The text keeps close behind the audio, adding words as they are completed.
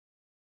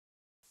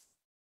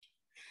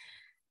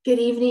Good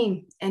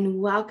evening and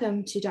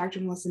welcome to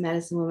Dr. Melissa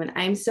Medicine Woman.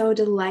 I'm so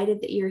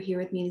delighted that you're here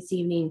with me this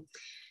evening.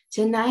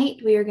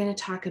 Tonight, we are going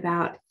to talk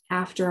about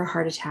after a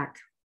heart attack.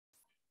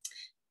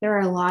 There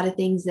are a lot of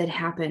things that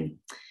happen.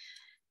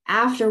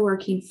 After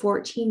working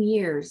 14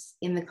 years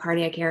in the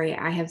cardiac area,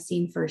 I have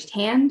seen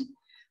firsthand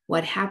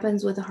what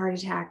happens with a heart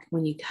attack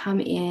when you come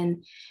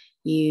in,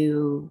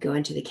 you go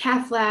into the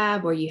cath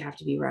lab, or you have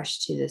to be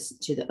rushed to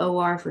the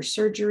OR for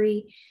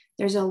surgery.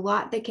 There's a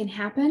lot that can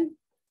happen,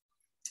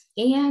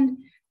 and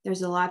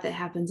there's a lot that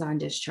happens on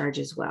discharge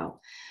as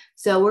well.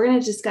 So we're going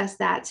to discuss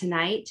that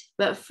tonight.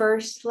 But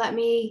first, let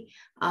me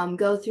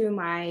go through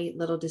my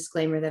little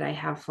disclaimer that I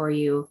have for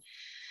you,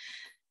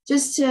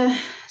 just to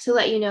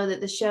let you know that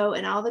the show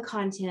and all the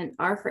content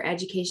are for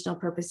educational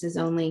purposes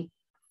only.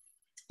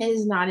 It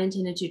is not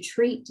intended to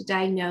treat,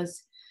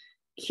 diagnose,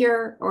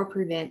 cure, or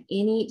prevent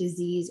any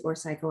disease or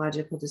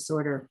psychological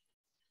disorder.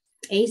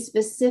 A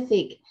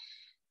specific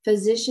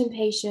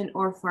physician-patient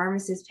or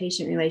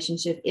pharmacist-patient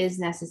relationship is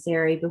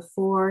necessary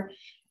before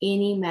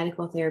any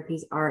medical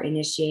therapies are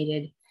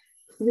initiated.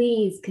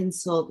 Please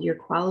consult your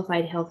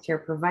qualified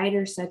healthcare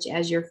provider, such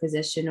as your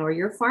physician or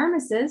your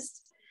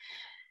pharmacist,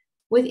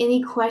 with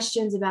any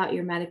questions about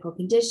your medical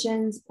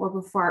conditions or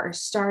before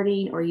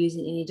starting or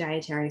using any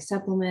dietary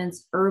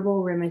supplements,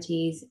 herbal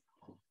remedies,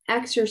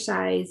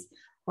 exercise,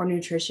 or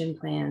nutrition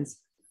plans.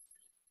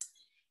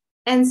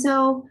 And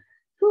so,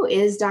 who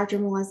is Dr.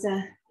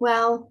 Melissa?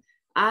 Well,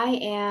 I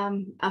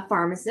am a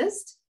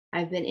pharmacist.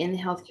 I've been in the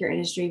healthcare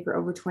industry for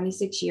over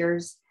 26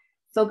 years,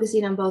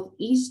 focusing on both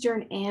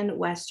Eastern and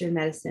Western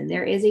medicine.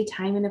 There is a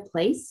time and a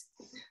place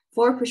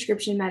for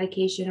prescription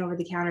medication,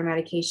 over-the-counter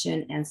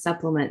medication, and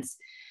supplements.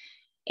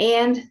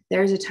 And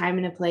there's a time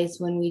and a place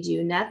when we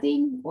do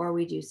nothing, or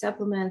we do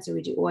supplements, or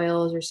we do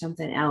oils, or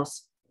something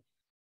else.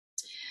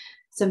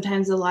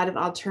 Sometimes a lot of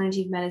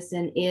alternative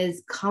medicine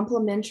is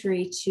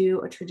complementary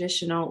to a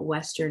traditional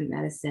Western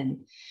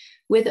medicine.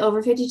 With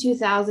over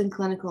 52,000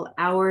 clinical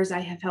hours, I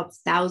have helped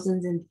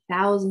thousands and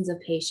thousands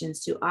of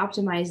patients to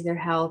optimize their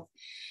health,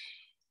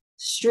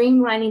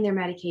 streamlining their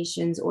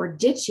medications, or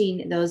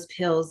ditching those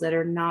pills that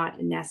are not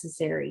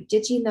necessary,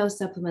 ditching those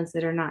supplements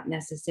that are not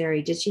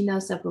necessary, ditching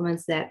those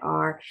supplements that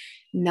are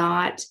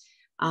not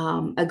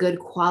a good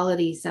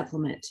quality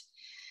supplement.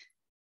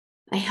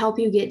 I help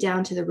you get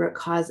down to the root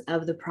cause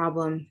of the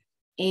problem.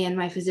 And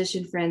my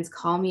physician friends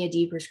call me a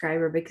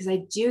deprescriber because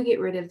I do get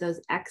rid of those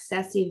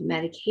excessive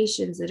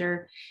medications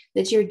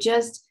that you're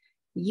just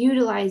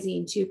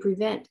utilizing to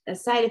prevent a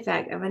side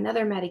effect of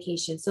another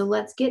medication. So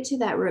let's get to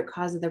that root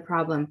cause of the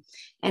problem.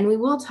 And we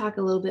will talk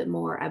a little bit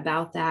more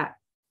about that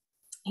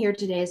here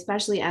today,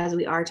 especially as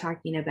we are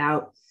talking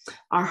about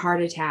our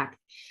heart attack.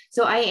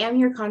 So I am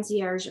your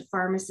concierge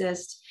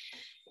pharmacist,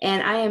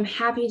 and I am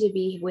happy to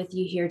be with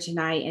you here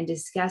tonight and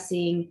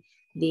discussing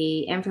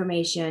the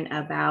information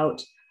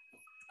about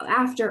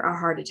after a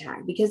heart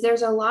attack, because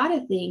there's a lot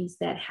of things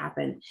that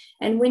happen.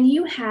 And when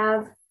you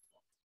have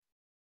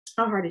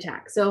a heart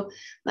attack, so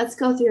let's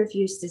go through a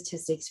few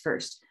statistics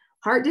first.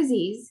 Heart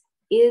disease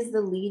is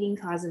the leading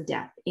cause of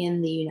death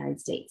in the United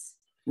States,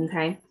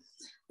 okay?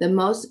 The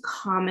most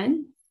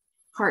common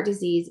heart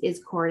disease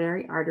is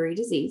coronary artery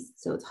disease.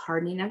 So it's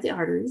hardening of the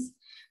arteries,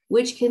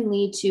 which can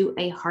lead to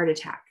a heart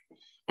attack.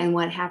 And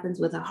what happens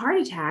with a heart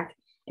attack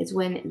is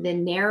when the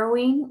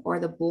narrowing or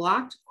the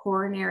blocked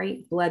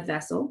coronary blood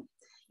vessel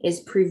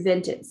is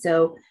prevented.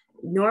 So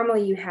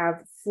normally you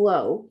have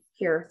flow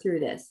here through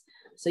this.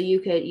 So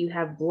you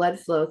have blood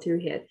flow through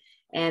here,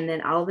 and then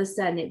all of a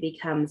sudden it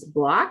becomes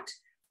blocked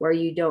where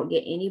you don't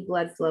get any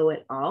blood flow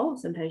at all.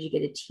 Sometimes you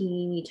get a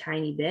teeny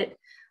tiny bit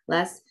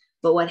less,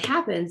 but what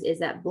happens is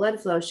that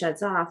blood flow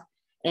shuts off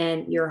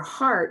and your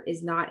heart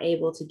is not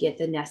able to get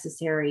the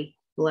necessary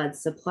blood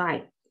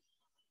supply.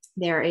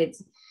 There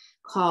it's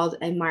called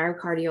a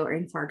myocardial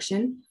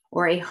infarction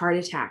or a heart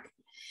attack.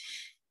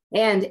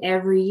 And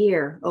every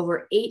year,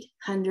 over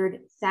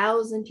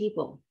 800,000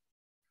 people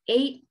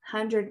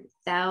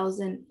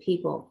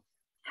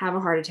have a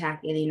heart attack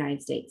in the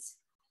United States.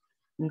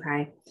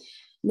 Okay.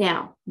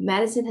 Now,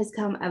 medicine has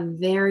come a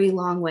very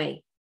long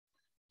way.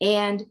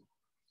 And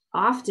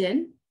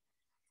often,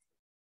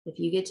 if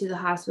you get to the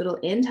hospital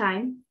in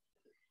time,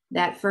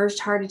 that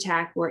first heart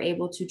attack, we're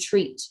able to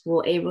treat.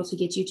 We're able to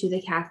get you to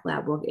the cath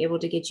lab. We're able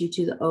to get you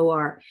to the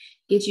OR,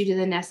 get you to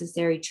the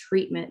necessary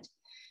treatment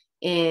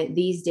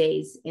these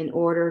days in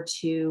order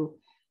to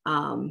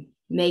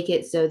make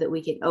it so that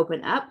we can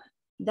open up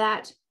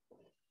that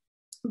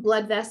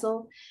blood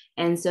vessel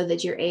and so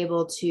that you're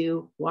able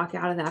to walk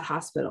out of that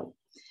hospital.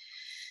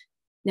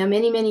 Now,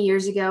 many, many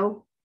years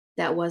ago,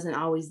 that wasn't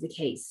always the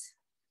case,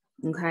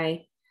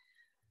 okay?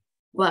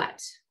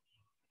 But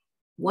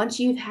once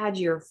you've had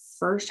your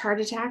first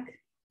heart attack,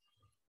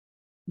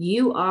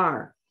 you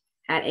are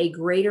at a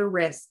greater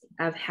risk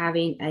of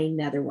having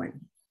another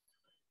one.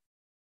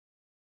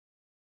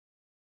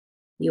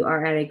 You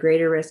are at a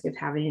greater risk of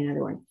having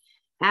another one.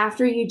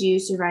 After you do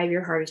survive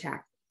your heart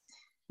attack,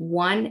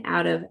 1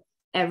 out of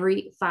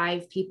every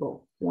 5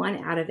 people,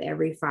 1 out of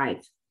every 5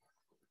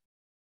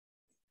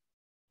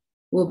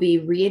 will be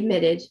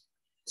readmitted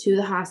to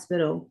the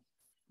hospital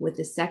with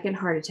a second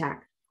heart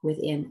attack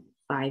within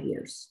 5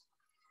 years.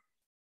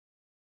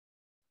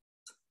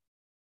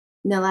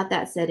 Now let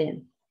that set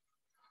in,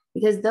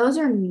 because those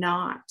are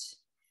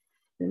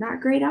they're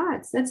not great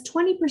odds. That's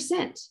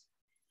 20%.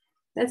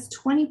 That's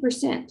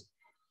 20%.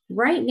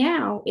 Right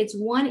now, it's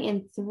 1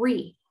 in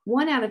 3.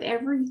 1 out of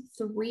every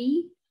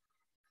 3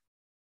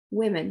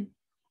 women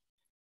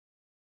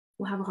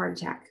will have a heart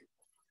attack.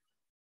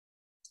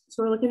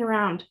 So we're looking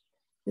around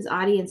this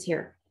audience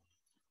here.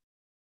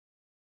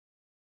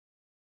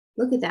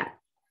 Look at that.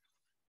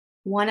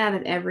 1 out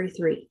of every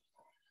 3.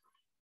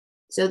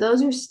 So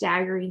those are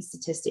staggering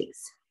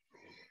statistics.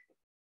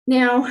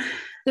 Now,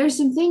 there's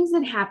some things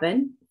that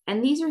happen,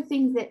 and these are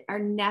things that are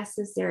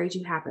necessary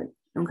to happen,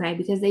 okay?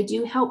 Because they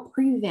do help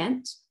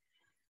prevent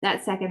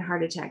that second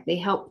heart attack. They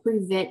help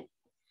prevent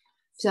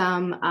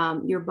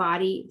your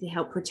body, to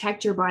help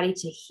protect your body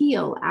to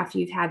heal after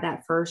you've had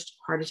that first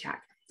heart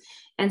attack.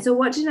 And so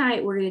what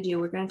tonight we're going to do,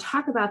 we're going to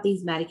talk about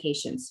these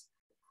medications.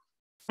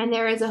 And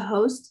there is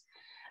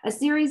a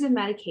series of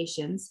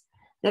medications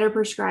that are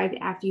prescribed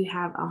after you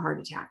have a heart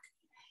attack.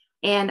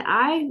 And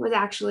I was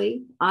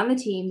actually on the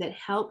team that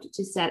helped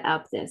to set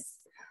up this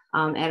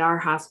at our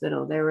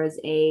hospital. There was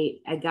a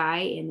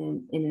guy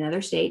in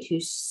another state who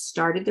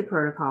started the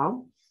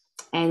protocol,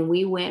 and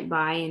we went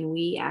by and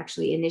we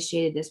actually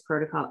initiated this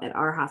protocol at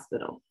our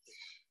hospital.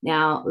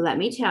 Now, let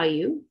me tell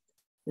you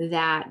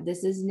that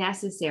this is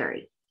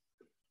necessary.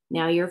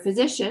 Now, your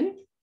physician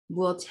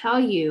will tell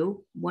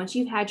you once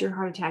you've had your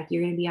heart attack,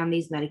 you're going to be on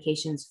these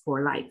medications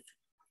for life.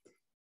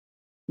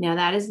 Now,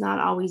 that is not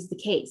always the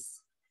case.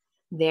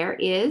 There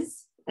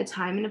is a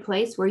time and a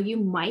place where you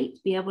might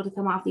be able to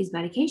come off these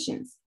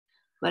medications,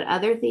 but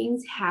other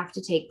things have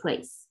to take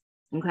place,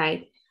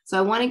 okay? So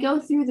I want to go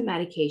through the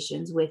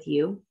medications with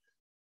you,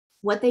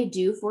 what they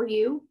do for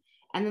you,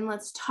 and then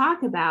let's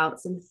talk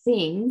about some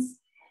things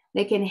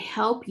that can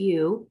help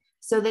you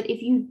so that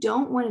if you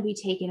don't want to be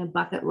taking a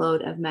bucket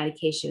load of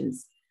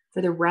medications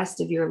for the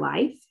rest of your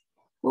life,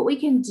 what we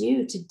can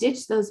do to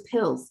ditch those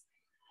pills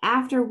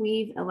after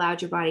we've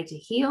allowed your body to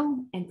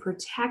heal and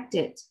protect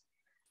it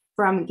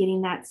from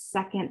getting that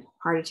second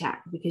heart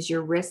attack, because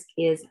your risk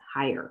is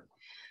higher.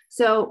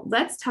 So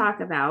let's talk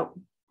about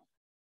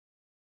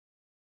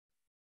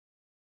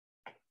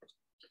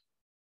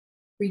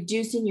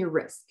reducing your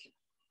risk,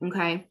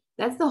 okay?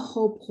 That's the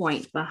whole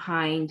point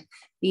behind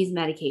these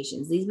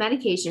medications. These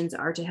medications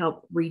are to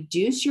help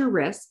reduce your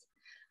risk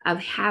of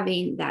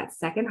having that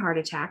second heart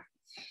attack.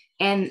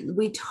 And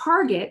we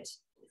target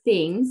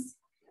things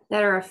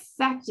that are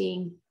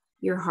affecting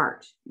your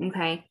heart,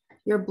 okay?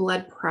 Your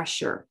blood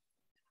pressure,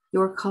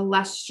 your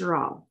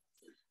cholesterol.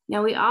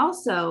 Now, we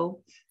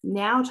also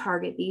now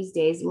target these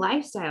days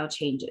lifestyle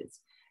changes,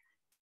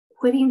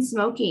 quitting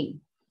smoking,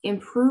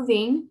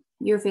 improving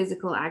your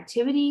physical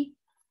activity,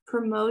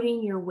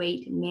 promoting your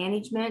weight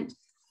management,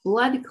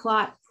 blood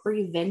clot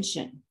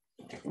prevention,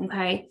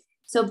 okay?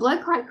 So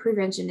blood clot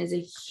prevention is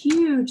a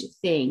huge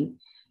thing,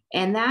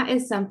 and that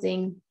is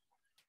something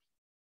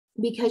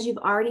because you've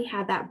already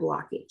had that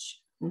blockage,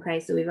 okay?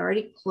 So we've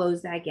already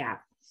closed that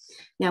gap.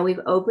 Now we've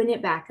opened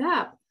it back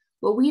up,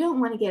 but we don't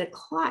want to get a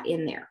clot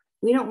in there.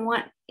 We don't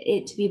want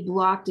it to be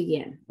blocked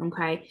again,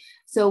 okay?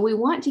 So we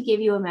want to give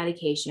you a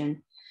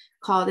medication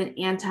called an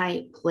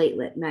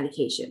antiplatelet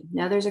medication.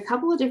 Now there's a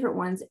couple of different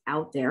ones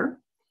out there.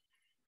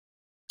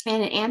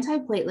 And an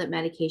antiplatelet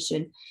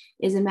medication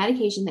is a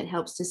medication that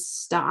helps to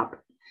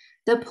stop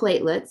the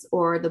platelets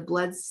or the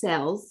blood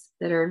cells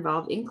that are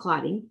involved in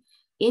clotting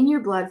in your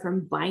blood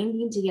from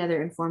binding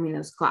together and forming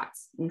those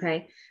clots,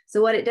 okay?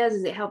 So what it does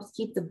is it helps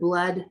keep the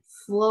blood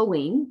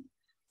flowing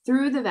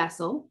through the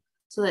vessel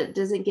so that it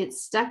doesn't get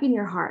stuck in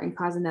your heart and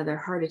cause another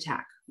heart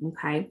attack,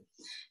 okay?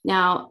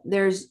 Now,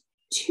 there's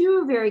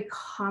 2 very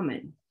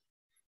common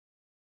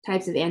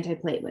types of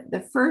antiplatelet.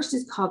 The first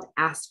is called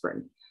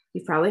aspirin.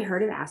 You've probably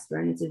heard of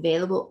aspirin. It's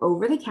available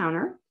over the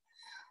counter.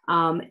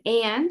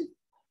 And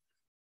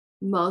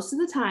most of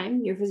the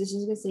time, your physician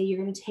is going to say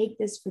you're going to take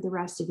this for the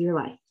rest of your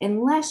life,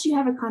 unless you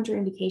have a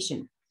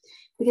contraindication,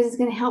 because it's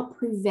going to help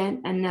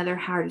prevent another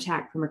heart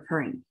attack from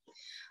occurring.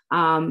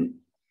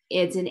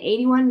 It's an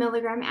 81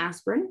 milligram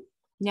aspirin.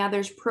 Now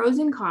there's pros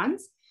and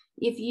cons.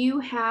 If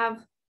you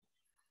have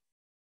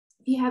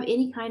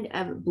any kind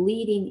of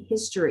bleeding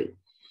history,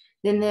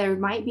 then there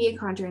might be a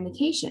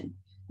contraindication.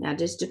 Now, it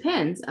just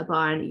depends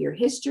upon your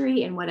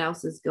history and what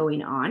else is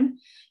going on.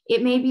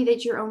 It may be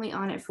that you're only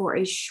on it for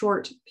a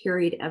short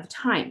period of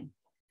time,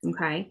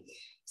 okay?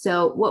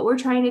 So what we're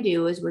trying to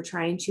do is we're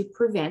trying to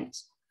prevent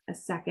a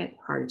second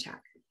heart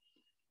attack.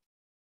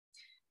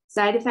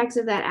 Side effects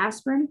of that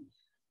aspirin,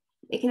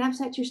 it can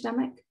upset your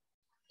stomach.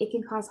 It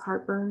can cause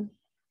heartburn.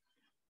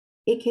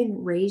 It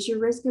can raise your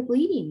risk of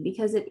bleeding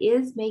because it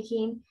is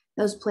making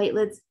those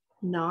platelets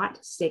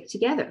not stick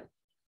together.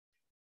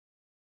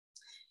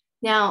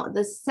 Now,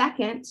 the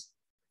second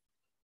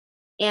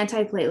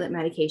antiplatelet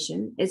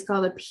medication is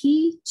called a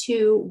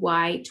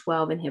P2Y12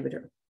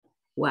 inhibitor.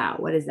 Wow,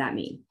 what does that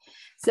mean?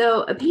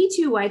 So a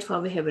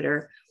P2Y12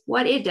 inhibitor,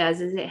 what it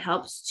does is it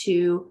helps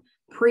to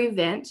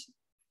prevent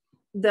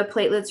the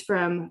platelets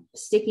from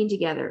sticking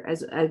together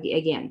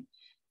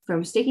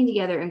from sticking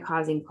together and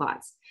causing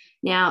clots.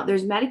 Now,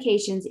 there's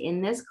medications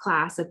in this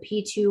class of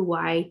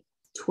P2Y12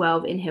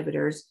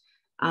 inhibitors,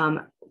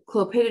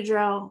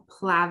 clopidogrel,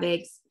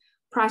 Plavix,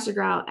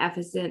 prasugrel,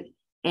 Efficient,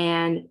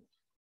 and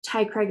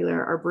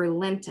ticagrelor or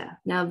Brilinta.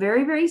 Now,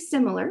 very, very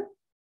similar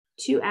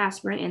to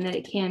aspirin in that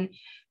it can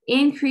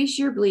increase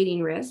your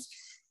bleeding risk,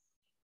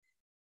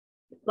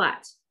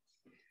 but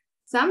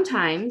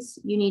sometimes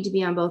you need to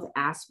be on both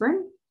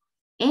aspirin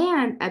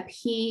and a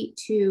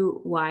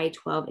P2Y12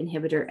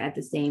 inhibitor at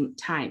the same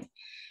time.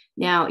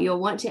 Now, you'll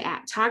want to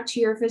talk to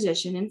your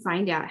physician and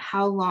find out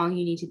how long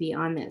you need to be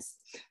on this.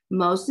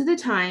 Most of the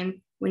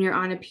time, when you're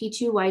on a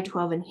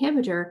P2Y12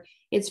 inhibitor,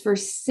 it's for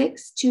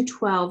 6 to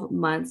 12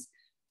 months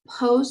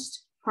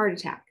post heart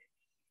attack.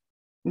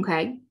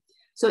 Okay,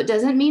 so it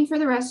doesn't mean for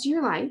the rest of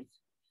your life,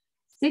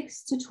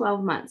 6 to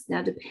 12 months.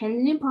 Now,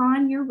 depending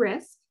upon your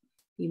risk,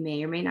 you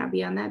may or may not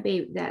be on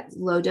that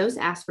low dose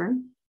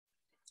aspirin,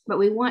 but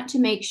we want to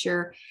make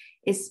sure,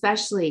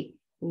 especially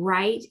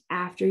right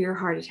after your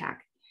heart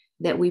attack,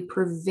 that we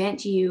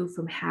prevent you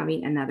from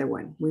having another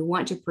one. We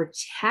want to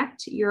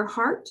protect your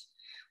heart.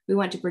 We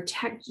want to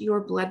protect your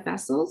blood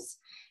vessels,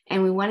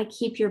 and we want to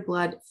keep your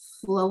blood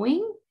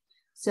flowing.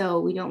 So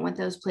we don't want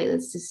those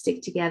platelets to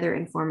stick together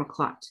and form a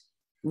clot.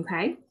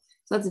 Okay,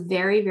 so that's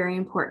very, very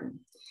important.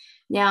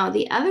 Now,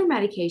 the other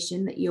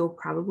medication that you'll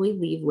probably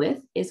leave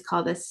with is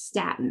called a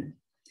statin.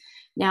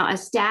 Now, a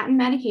statin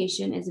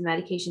medication is a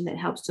medication that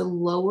helps to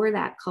lower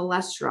that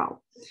cholesterol.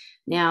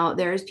 Now,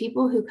 there's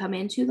people who come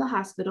into the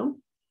hospital,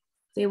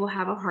 they will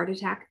have a heart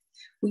attack.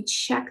 We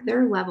check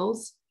their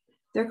levels.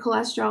 Their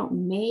cholesterol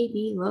may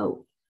be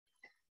low.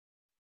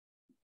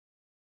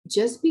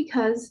 Just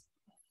because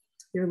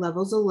your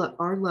levels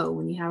are low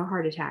when you have a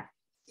heart attack,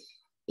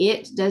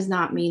 it does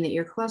not mean that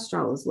your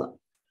cholesterol is low.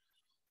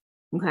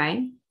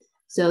 Okay,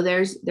 so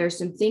there's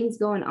some things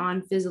going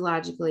on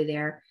physiologically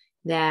there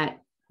that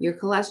your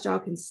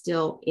cholesterol can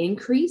still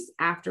increase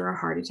after a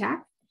heart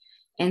attack.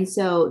 And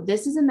so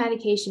this is a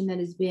medication that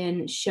has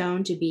been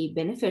shown to be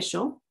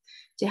beneficial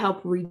to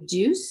help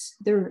reduce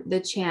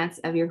the chance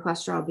of your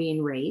cholesterol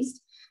being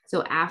raised.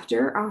 So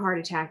after a heart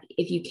attack,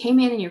 if you came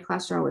in and your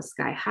cholesterol was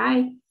sky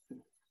high,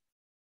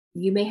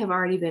 you may have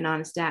already been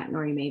on a statin,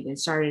 or you may have been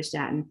started a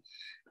statin.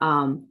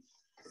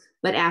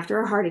 But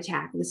after a heart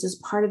attack, this is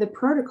part of the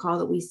protocol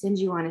that we send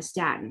you on a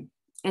statin.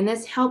 And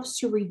this helps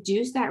to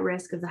reduce that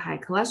risk of the high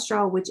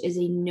cholesterol, which is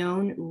a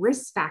known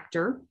risk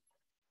factor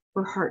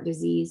for heart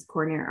disease,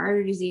 coronary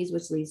artery disease,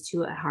 which leads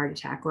to a heart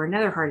attack or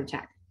another heart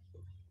attack.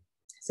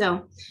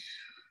 So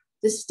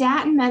the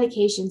statin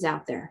medications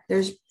out there,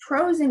 there's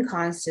pros and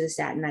cons to the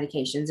statin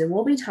medications, and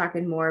we'll be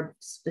talking more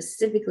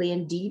specifically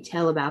in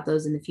detail about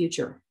those in the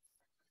future.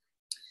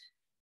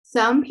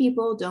 Some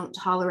people don't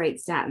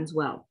tolerate statins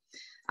well.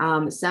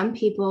 Some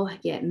people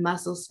get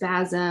muscle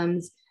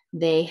spasms.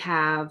 They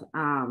have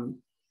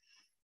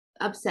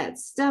upset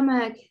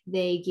stomach.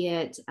 They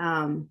get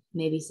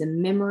maybe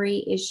some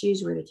memory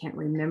issues where they can't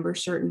remember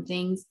certain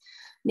things.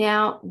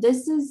 Now,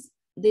 this is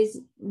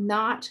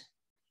not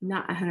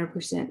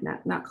 100%,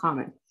 not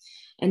common.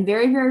 And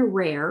very, very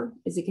rare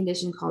is a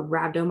condition called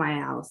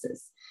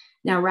rhabdomyolysis.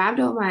 Now,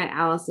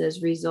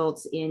 rhabdomyolysis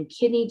results in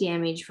kidney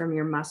damage from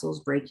your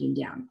muscles breaking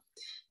down.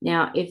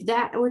 Now, if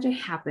that were to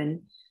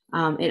happen,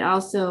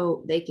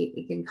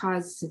 it can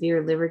cause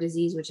severe liver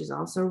disease, which is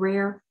also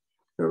rare.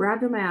 But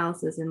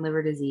rhabdomyolysis and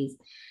liver disease,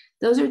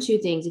 those are two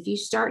things. If you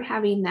start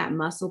having that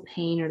muscle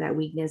pain or that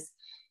weakness,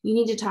 you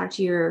need to talk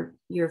to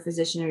your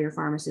physician or your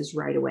pharmacist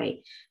right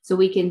away, so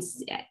we can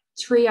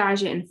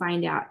triage it and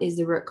find out, is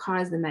the root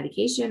cause the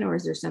medication, or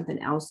is there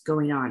something else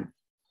going on?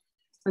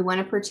 We want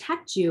to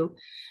protect you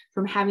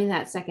from having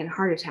that second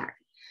heart attack.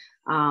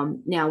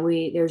 Now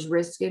there's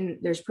risk and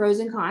there's pros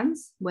and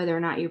cons, whether or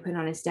not you're put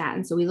on a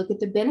statin. So we look at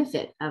the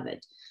benefit of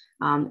it.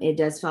 It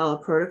does follow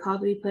a protocol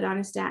to be put on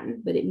a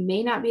statin, but it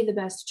may not be the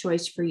best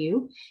choice for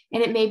you.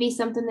 And it may be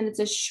something that it's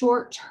a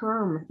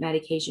short-term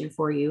medication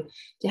for you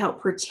to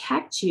help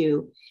protect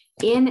you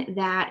in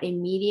that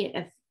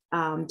immediate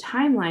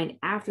timeline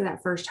after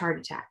that first heart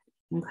attack.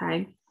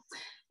 Okay.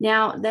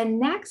 Now, the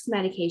next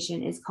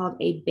medication is called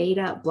a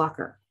beta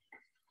blocker.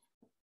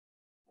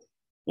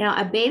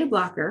 Now, a beta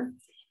blocker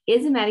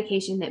is a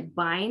medication that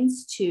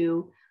binds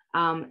to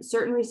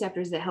certain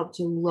receptors that help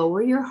to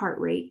lower your heart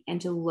rate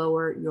and to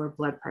lower your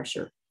blood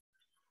pressure.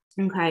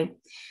 Okay,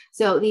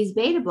 so these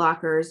beta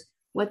blockers,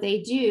 what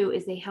they do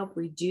is they help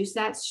reduce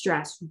that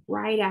stress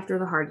right after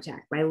the heart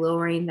attack by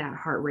lowering that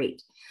heart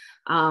rate.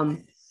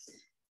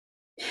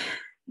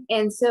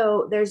 And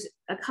so there's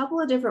a couple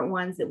of different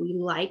ones that we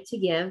like to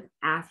give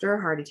after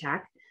a heart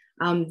attack.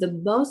 The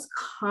most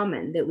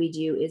common that we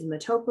do is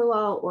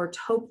metoprolol or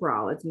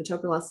toprol. It's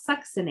metoprolol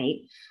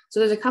succinate. So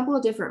there's a couple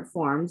of different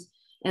forms,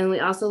 and we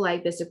also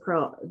like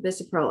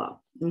bisoprolol.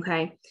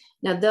 Okay,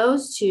 now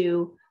those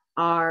two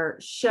are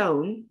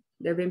shown,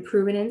 they've been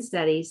proven in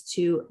studies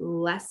to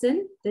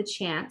lessen the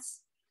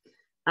chance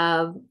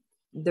of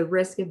the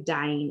risk of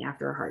dying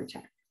after a heart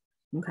attack.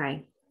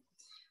 Okay,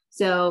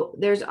 So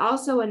there's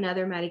also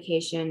another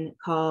medication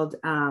called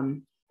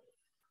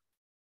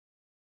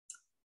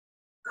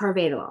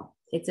carvedilol.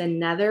 It's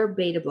another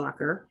beta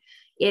blocker.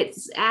 It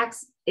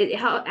acts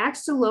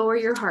to lower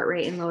your heart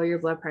rate and lower your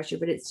blood pressure,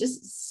 but it's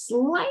just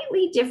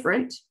slightly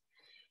different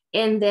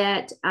in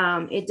that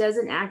it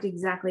doesn't act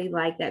exactly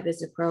like that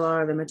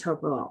bisoprolol or the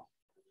metoprolol,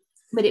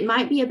 but it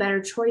might be a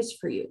better choice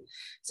for you.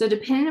 So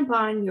depending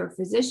upon your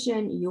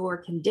physician, your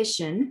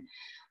condition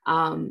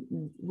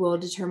will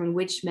determine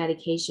which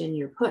medication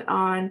you're put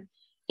on,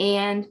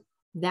 and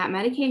that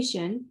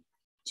medication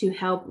to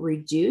help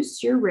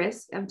reduce your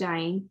risk of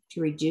dying,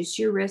 to reduce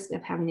your risk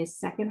of having a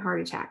second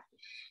heart attack.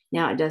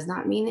 Now, it does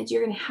not mean that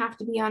you're going to have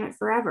to be on it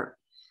forever,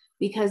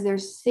 because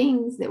there's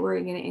things that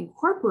we're going to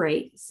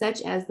incorporate,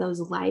 such as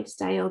those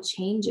lifestyle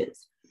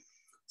changes.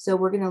 So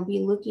we're going to be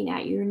looking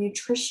at your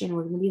nutrition.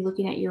 We're going to be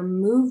looking at your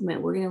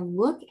movement. We're going to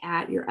look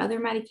at your other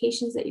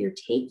medications that you're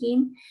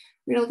taking.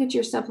 We're going to look at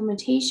your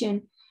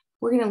supplementation.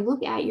 We're going to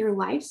look at your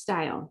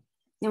lifestyle.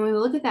 And when we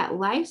look at that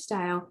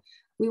lifestyle,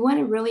 we want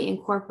to really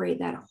incorporate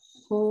that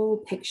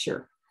whole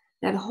picture,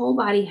 that whole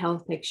body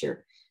health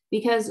picture,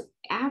 because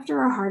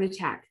after a heart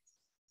attack,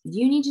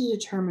 you need to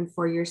determine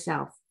for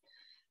yourself,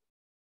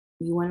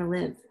 you want to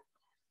live.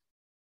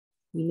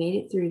 You made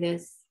it through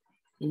this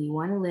and you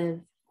want to live.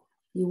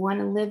 You want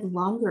to live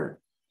longer.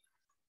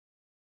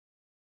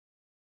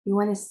 You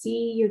want to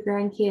see your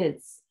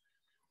grandkids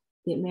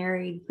get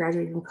married,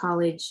 graduate from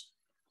college,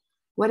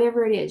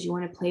 whatever it is. You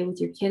want to play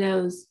with your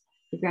kiddos,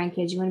 your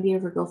grandkids. You want to be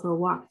able to go for a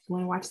walk. You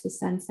want to watch the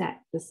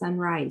sunset, the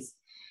sunrise.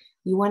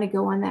 You want to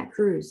go on that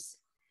cruise.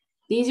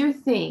 These are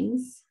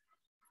things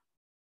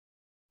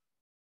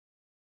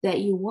that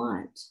you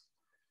want.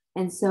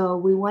 And so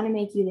we want to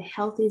make you the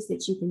healthiest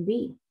that you can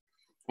be.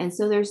 And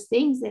so there's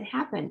things that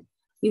happen.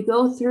 You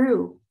go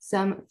through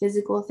some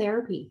physical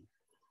therapy.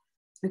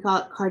 We call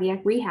it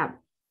cardiac rehab.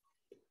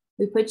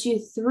 We put you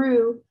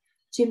through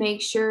to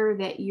make sure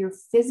that you're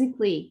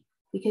physically,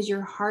 because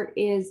your heart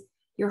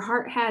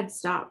had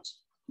stopped.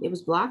 It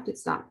was blocked, it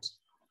stopped.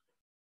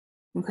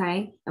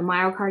 Okay, a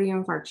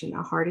myocardial infarction,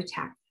 a heart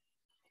attack.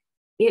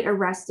 It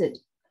arrested.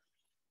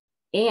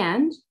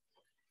 And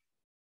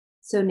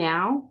so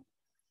now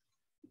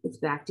it's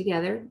back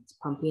together, it's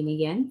pumping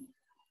again.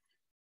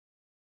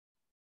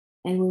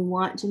 And we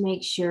want to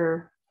make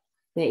sure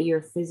that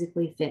you're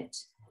physically fit.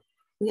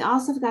 We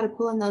also have got to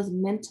pull in those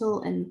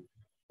mental and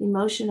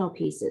emotional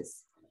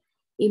pieces.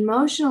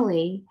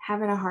 Emotionally,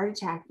 having a heart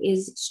attack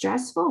is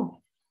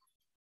stressful.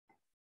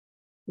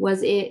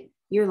 Was it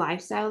your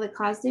lifestyle that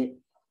caused it?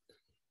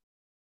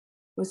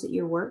 Was it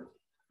your work?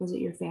 Was it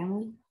your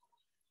family?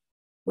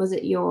 Was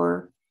it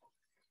your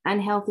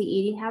unhealthy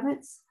eating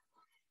habits?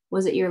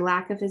 Was it your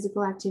lack of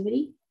physical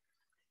activity?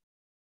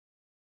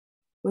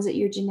 Was it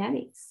your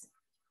genetics?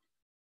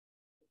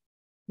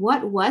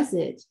 What was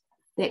it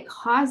that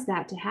caused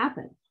that to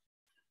happen?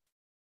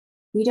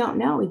 We don't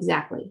know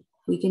exactly.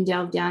 We can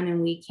delve down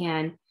and we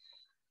can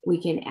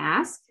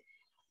ask,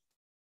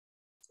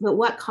 but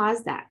what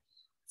caused that?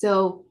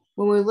 So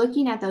when we're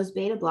looking at those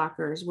beta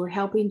blockers, we're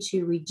helping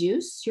to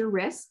reduce your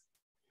risk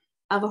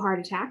of a heart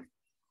attack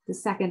the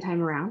second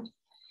time around.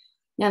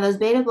 Now, those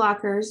beta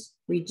blockers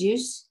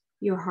reduce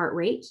your heart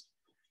rate.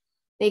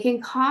 They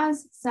can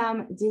cause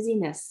some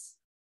dizziness.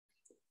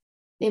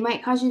 They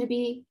might cause you to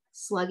be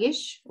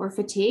sluggish or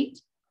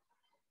fatigued,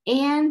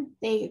 and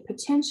they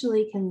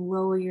potentially can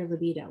lower your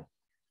libido.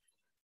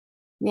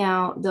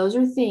 Now, those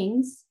are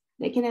things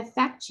that can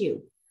affect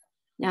you.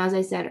 Now, as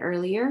I said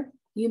earlier,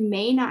 you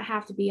may not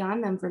have to be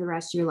on them for the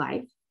rest of your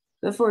life,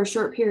 but for a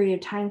short period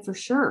of time for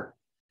sure,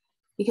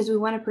 because we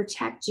want to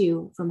protect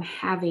you from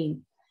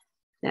having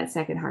that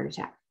second heart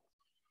attack.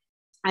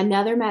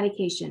 Another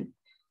medication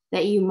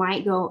that you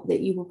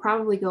will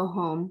probably go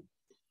home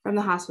from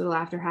the hospital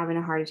after having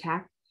a heart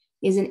attack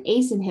is an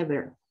ACE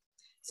inhibitor.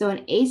 So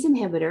an ACE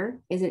inhibitor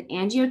is an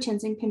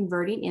angiotensin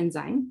converting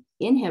enzyme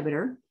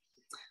inhibitor,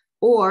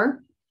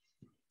 or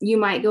you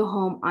might go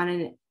home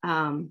on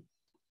an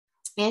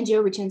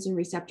angiotensin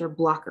receptor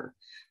blocker.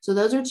 So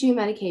those are two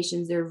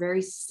medications. They're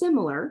very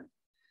similar.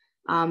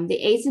 The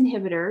ACE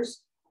inhibitors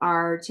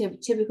are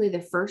typically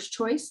the first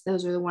choice.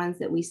 Those are the ones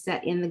that we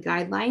set in the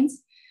guidelines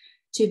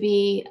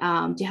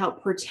to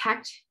help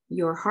protect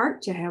your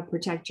heart, to help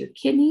protect your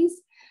kidneys.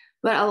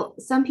 But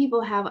some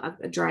people have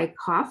a dry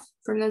cough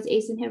from those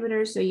ACE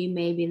inhibitors, so you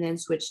maybe then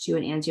switch to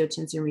an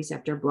angiotensin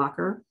receptor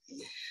blocker.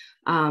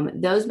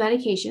 Those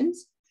medications,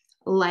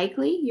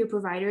 likely your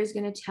provider is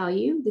going to tell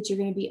you that you're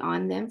going to be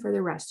on them for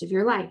the rest of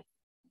your life,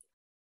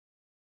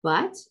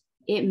 but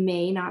it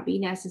may not be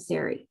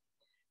necessary.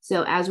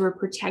 So as we're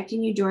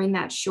protecting you during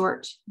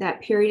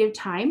that period of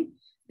time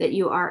that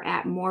you are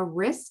at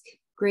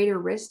greater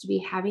risk to be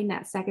having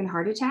that second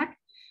heart attack,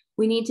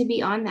 we need to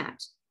be on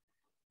that.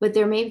 But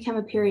there may become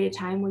a period of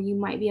time where you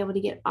might be able to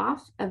get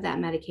off of that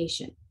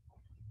medication.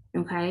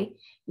 Okay.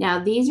 Now,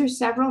 these are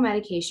several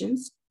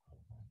medications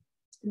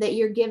that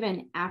you're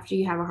given after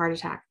you have a heart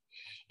attack,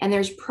 and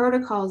there's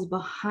protocols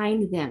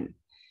behind them.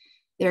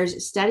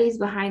 There's studies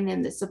behind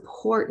them that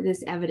support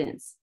this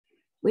evidence.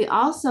 We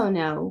also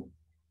know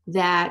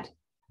that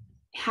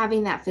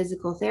having that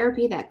physical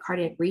therapy, that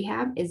cardiac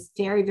rehab is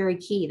very, very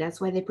key.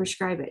 That's why they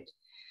prescribe it.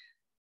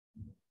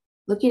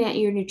 Looking at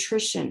your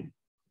nutrition,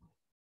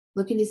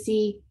 looking to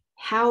see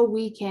how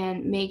we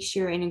can make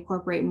sure and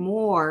incorporate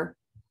more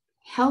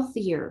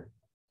healthier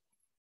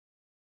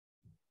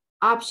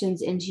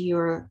options into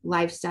your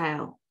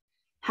lifestyle.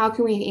 How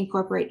can we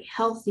incorporate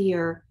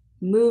healthier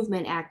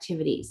movement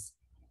activities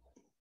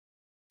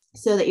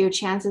so that your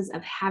chances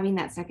of having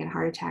that second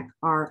heart attack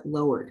are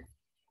lowered?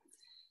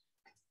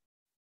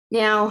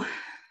 Now,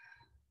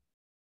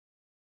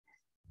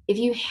 if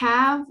you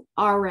have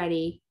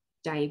already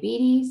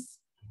diabetes,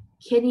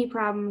 kidney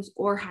problems,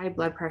 or high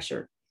blood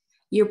pressure,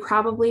 you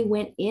probably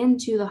went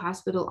into the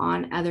hospital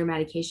on other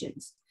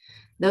medications.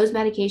 Those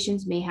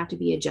medications may have to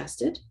be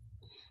adjusted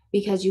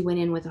because you went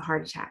in with a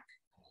heart attack.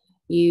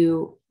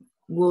 You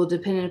will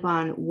depend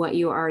upon what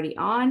you're already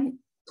on,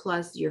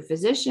 plus your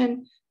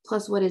physician,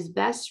 plus what is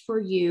best for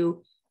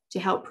you to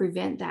help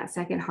prevent that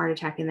second heart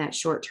attack in that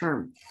short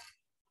term.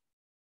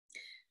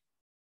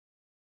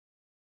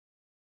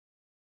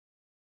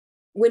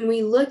 When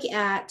we look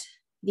at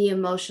the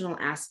emotional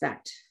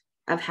aspect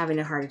of having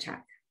a heart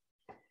attack,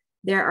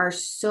 there are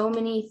so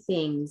many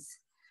things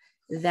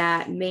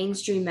that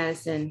mainstream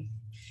medicine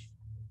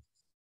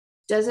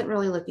doesn't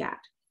really look at.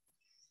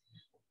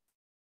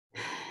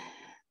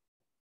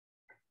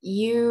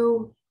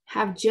 You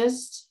have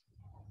just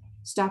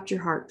stopped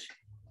your heart.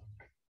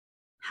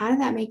 How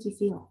did that make you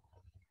feel?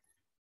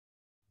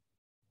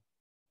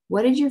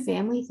 What did your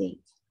family think?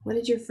 What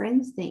did your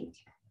friends think?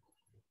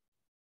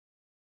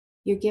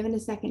 You're given a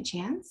second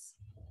chance?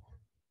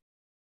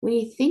 When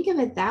you think of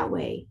it that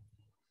way,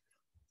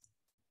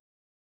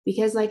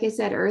 because like I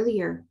said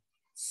earlier,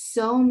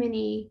 so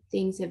many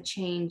things have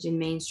changed in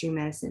mainstream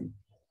medicine.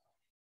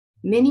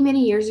 Many,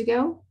 many years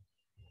ago,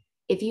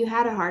 if you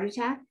had a heart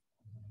attack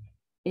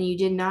and you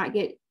did not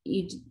get,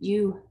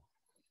 your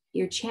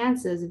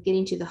chances of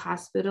getting to the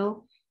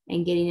hospital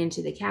and getting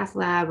into the cath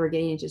lab or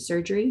getting into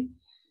surgery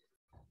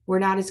were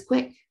not as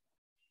quick.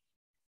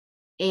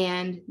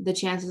 And the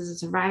chances of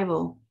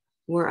survival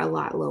were a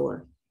lot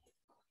lower.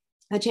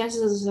 The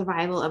chances of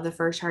survival of the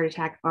first heart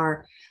attack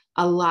are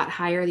a lot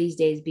higher these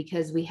days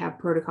because we have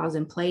protocols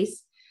in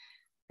place.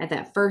 At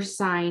that first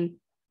sign,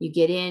 you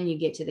get in, you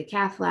get to the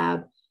cath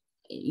lab,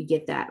 you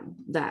get that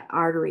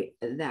artery,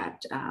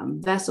 that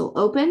vessel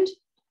opened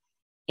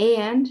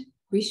and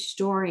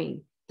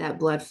restoring that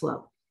blood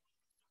flow.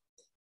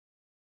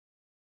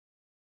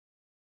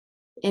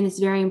 And it's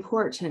very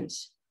important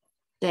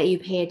that you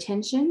pay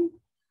attention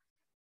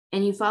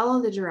and you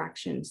follow the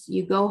directions.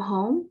 You go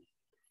home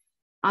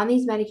on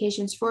these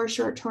medications for a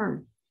short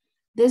term.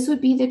 This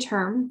would be the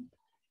term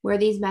where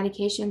these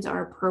medications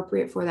are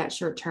appropriate for that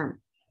short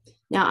term.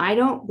 Now, I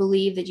don't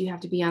believe that you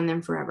have to be on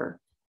them forever.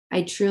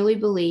 I truly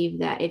believe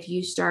that if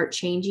you start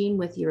changing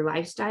with your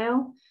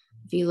lifestyle,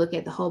 if you look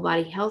at the whole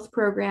body health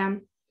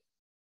program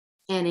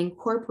and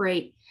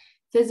incorporate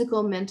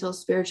physical, mental,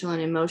 spiritual,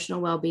 and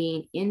emotional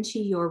well-being into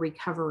your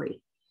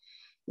recovery,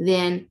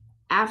 then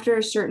after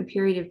a certain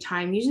period of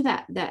time, usually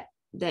that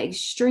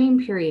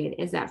extreme period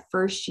is that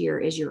first year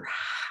is your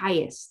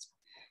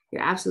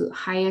absolute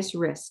highest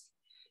risk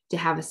to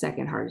have a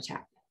second heart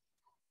attack.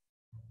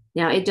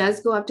 Now, it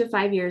does go up to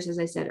 5 years, as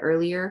I said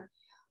earlier.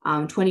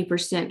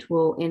 20%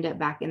 will end up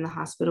back in the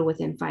hospital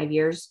within 5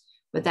 years,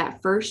 but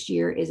that first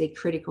year is a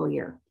critical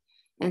year.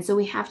 And so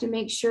we have to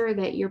make sure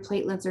that your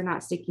platelets are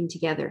not sticking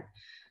together,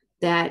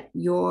 that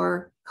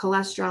your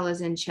cholesterol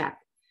is in check,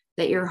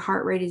 that your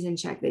heart rate is in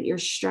check, that your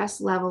stress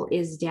level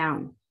is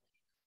down.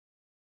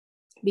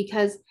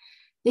 Because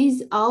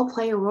these all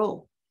play a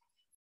role.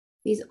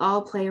 These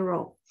all play a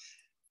role.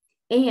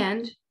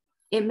 And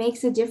it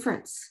makes a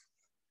difference.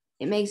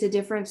 It makes a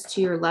difference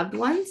to your loved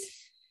ones.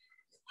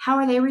 How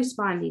are they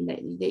responding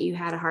that you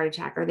had a heart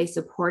attack? Are they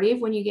supportive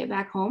when you get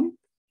back home?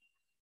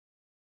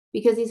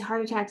 Because these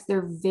heart attacks,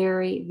 they're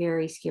very,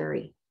 very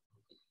scary.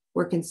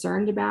 We're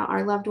concerned about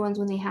our loved ones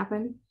when they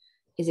happen.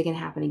 Is it going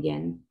to happen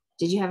again?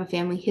 Did you have a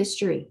family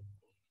history?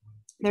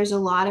 There's a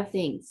lot of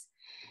things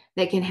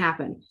that can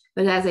happen.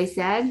 But as I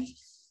said,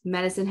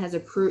 medicine has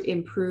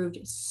improved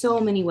so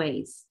many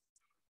ways.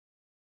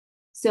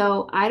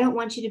 So I don't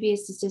want you to be a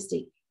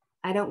statistic.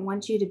 I don't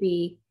want you to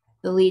be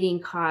the leading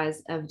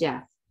cause of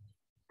death.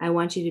 I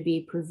want you to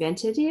be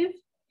preventative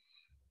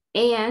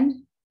and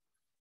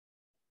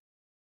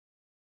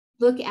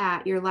look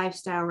at your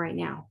lifestyle right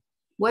now.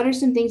 What are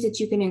some things that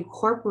you can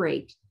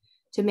incorporate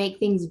to make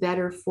things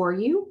better for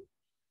you?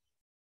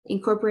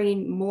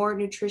 Incorporating more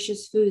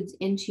nutritious foods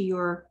into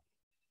your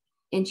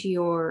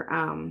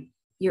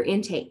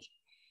intake.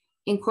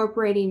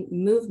 Incorporating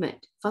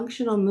movement,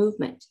 functional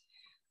movement,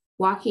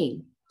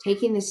 walking,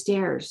 taking the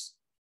stairs,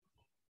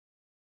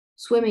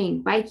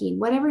 swimming, biking,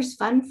 whatever's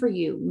fun for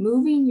you,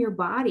 moving your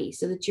body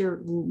so that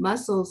your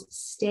muscles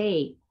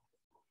stay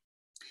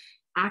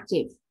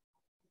active.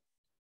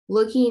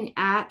 Looking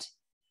at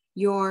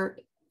your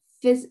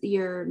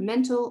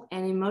mental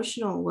and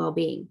emotional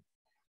well-being.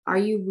 Are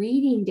you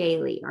reading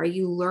daily? Are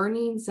you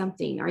learning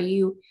something? Are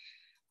you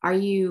Are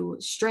you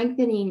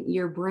strengthening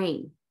your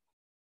brain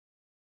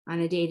on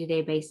a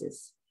day-to-day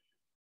basis?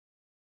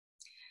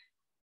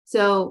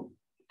 So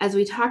as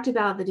we talked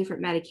about the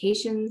different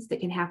medications that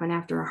can happen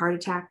after a heart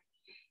attack,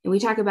 and we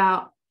talk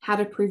about how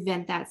to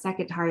prevent that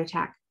second heart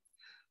attack.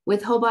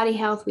 With Whole Body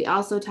Health, we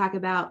also talk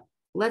about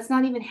let's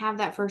not even have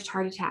that first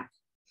heart attack.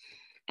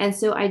 And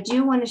so I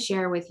do want to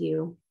share with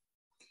you,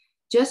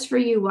 just for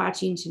you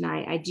watching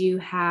tonight, I do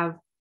have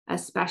a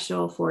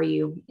special for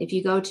you. If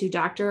you go to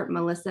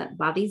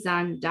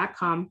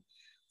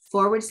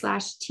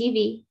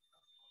drmelissabalizan.com/TV,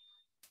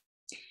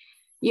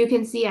 you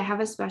can see I have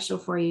a special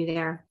for you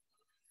there.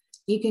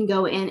 You can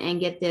go in and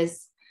get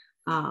this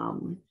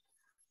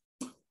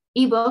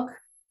ebook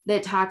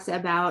that talks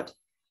about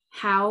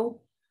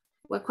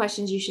what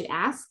questions you should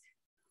ask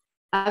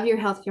of your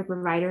healthcare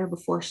provider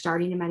before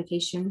starting a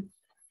medication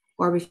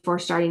or before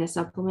starting a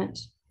supplement.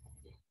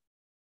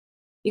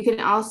 You can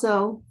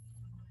also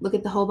look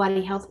at the Whole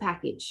Body Health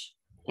package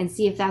and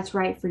see if that's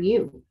right for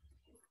you.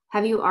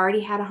 Have you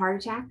already had a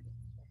heart attack?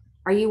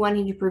 Are you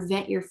wanting to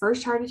prevent your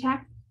first heart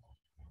attack?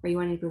 Or are you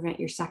wanting to prevent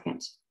your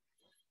second?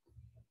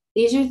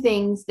 These are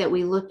things that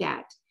we look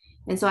at.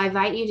 And so I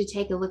invite you to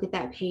take a look at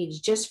that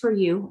page just for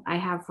you. I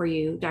have for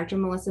you,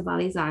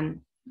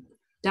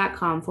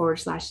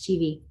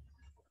 drmelissabalizan.com/TV.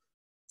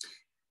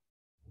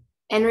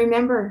 And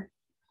remember,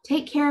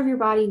 take care of your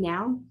body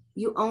now.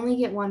 You only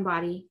get one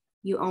body.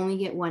 You only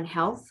get one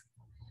health.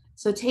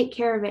 So take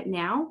care of it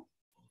now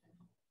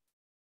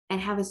and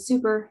have a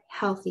super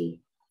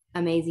healthy,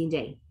 amazing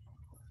day.